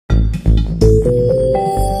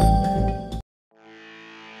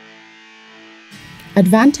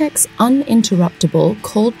Advantech's uninterruptible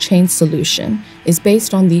cold chain solution is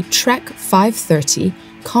based on the TREC 530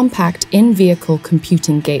 compact in-vehicle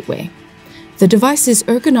computing gateway. The device's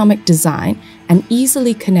ergonomic design and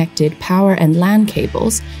easily connected power and LAN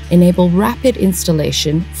cables enable rapid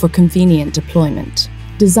installation for convenient deployment.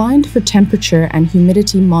 Designed for temperature and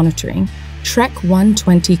humidity monitoring, TREC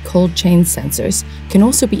 120 cold chain sensors can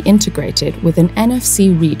also be integrated with an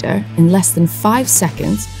NFC reader in less than 5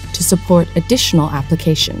 seconds to support additional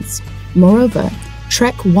applications. Moreover,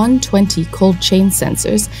 TREC 120 cold chain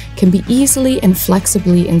sensors can be easily and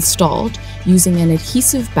flexibly installed using an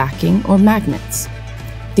adhesive backing or magnets.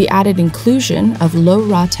 The added inclusion of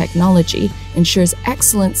low-Ra technology ensures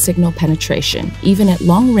excellent signal penetration, even at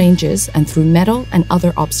long ranges and through metal and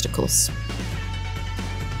other obstacles.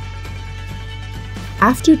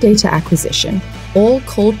 After data acquisition, all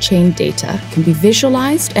cold chain data can be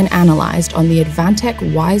visualized and analyzed on the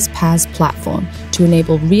Advantech WISE-PaaS platform to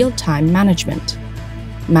enable real-time management.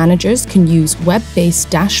 Managers can use web-based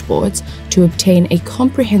dashboards to obtain a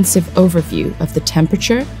comprehensive overview of the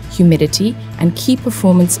temperature, humidity, and key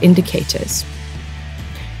performance indicators.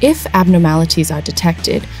 If abnormalities are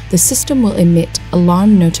detected, the system will emit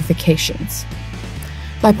alarm notifications.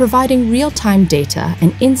 By providing real-time data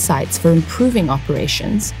and insights for improving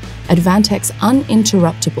operations, Advantech's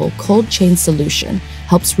uninterruptible cold chain solution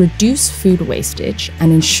helps reduce food wastage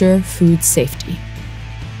and ensure food safety.